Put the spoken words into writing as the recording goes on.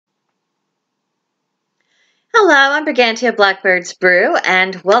Hello, I'm Bragi of Blackbird's Brew,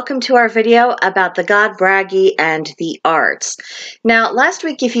 and welcome to our video about the god Bragi and the arts. Now, last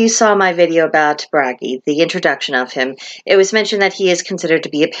week, if you saw my video about Bragi, the introduction of him, it was mentioned that he is considered to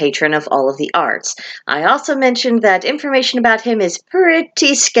be a patron of all of the arts. I also mentioned that information about him is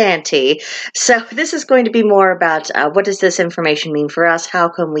pretty scanty, so this is going to be more about what does this information mean for us, how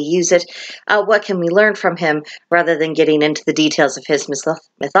can we use it, what can we learn from him, rather than getting into the details of his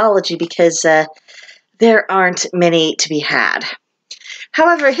mythology, because there aren't many to be had.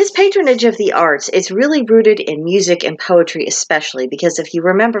 However, his patronage of the arts is really rooted in music and poetry especially, because if you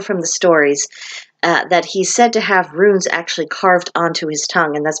remember from the stories, that he's said to have runes actually carved onto his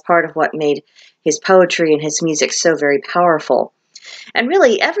tongue, and that's part of what made his poetry and his music so very powerful. And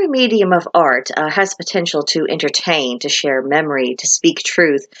really, every medium of art has potential to entertain, to share memory, to speak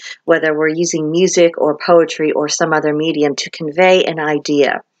truth, whether we're using music or poetry or some other medium to convey an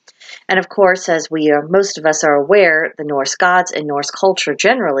idea. And of course, as most of us are aware, the Norse gods and Norse culture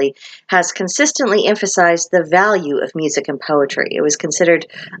generally has consistently emphasized the value of music and poetry. It was considered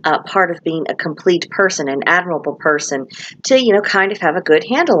part of being a complete person, an admirable person, to, kind of have a good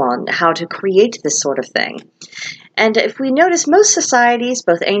handle on how to create this sort of thing. And if we notice, most societies,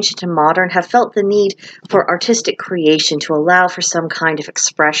 both ancient and modern, have felt the need for artistic creation to allow for some kind of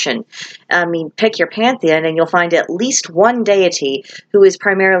expression. I mean, pick your pantheon and you'll find at least one deity who is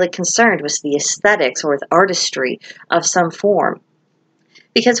primarily concerned with the aesthetics or with artistry of some form.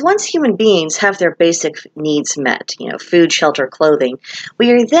 Because once human beings have their basic needs met, food, shelter, clothing, we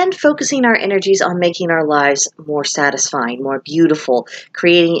are then focusing our energies on making our lives more satisfying, more beautiful,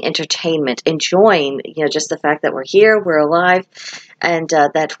 creating entertainment, enjoying, just the fact that we're here, we're alive, and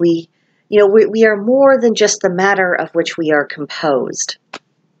that we are more than just the matter of which we are composed.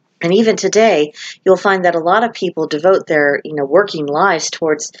 And even today, you'll find that a lot of people devote their, working lives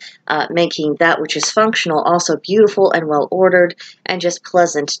towards making that which is functional also beautiful and well-ordered and just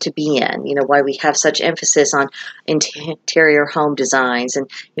pleasant to be in. Why we have such emphasis on interior home designs and,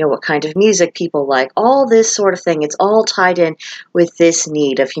 what kind of music people like. All this sort of thing, it's all tied in with this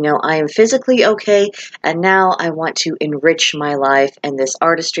need of, I am physically okay, and now I want to enrich my life, and this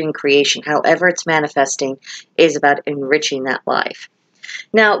artistry and creation, however it's manifesting, is about enriching that life.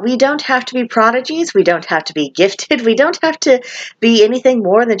 Now, we don't have to be prodigies, we don't have to be gifted, we don't have to be anything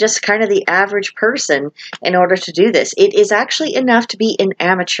more than just kind of the average person in order to do this. It is actually enough to be an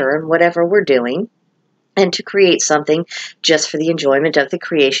amateur in whatever we're doing and to create something just for the enjoyment of the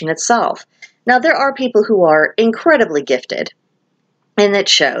creation itself. Now, there are people who are incredibly gifted, and it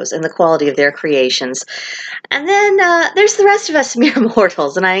shows in the quality of their creations. And then there's the rest of us mere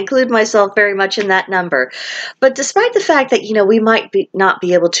mortals, and I include myself very much in that number. But despite the fact that, we might not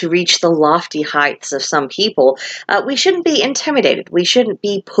be able to reach the lofty heights of some people, we shouldn't be intimidated. We shouldn't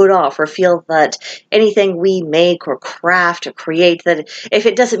be put off or feel that anything we make or craft or create, that if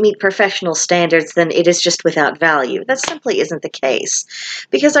it doesn't meet professional standards, then it is just without value. That simply isn't the case.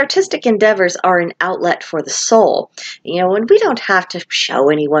 Because artistic endeavors are an outlet for the soul. And we don't have to show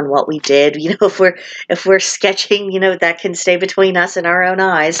anyone what we did. If we're sketching, that can stay between us and our own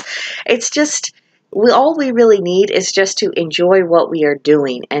eyes. It's just, all we really need is just to enjoy what we are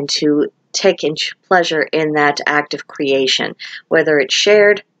doing and to take pleasure in that act of creation, whether it's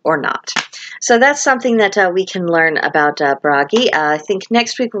shared or not. So that's something that we can learn about Bragi. I think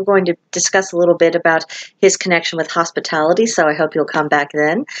next week we're going to discuss a little bit about his connection with hospitality, so I hope you'll come back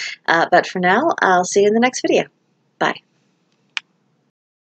then. But for now, I'll see you in the next video. Bye.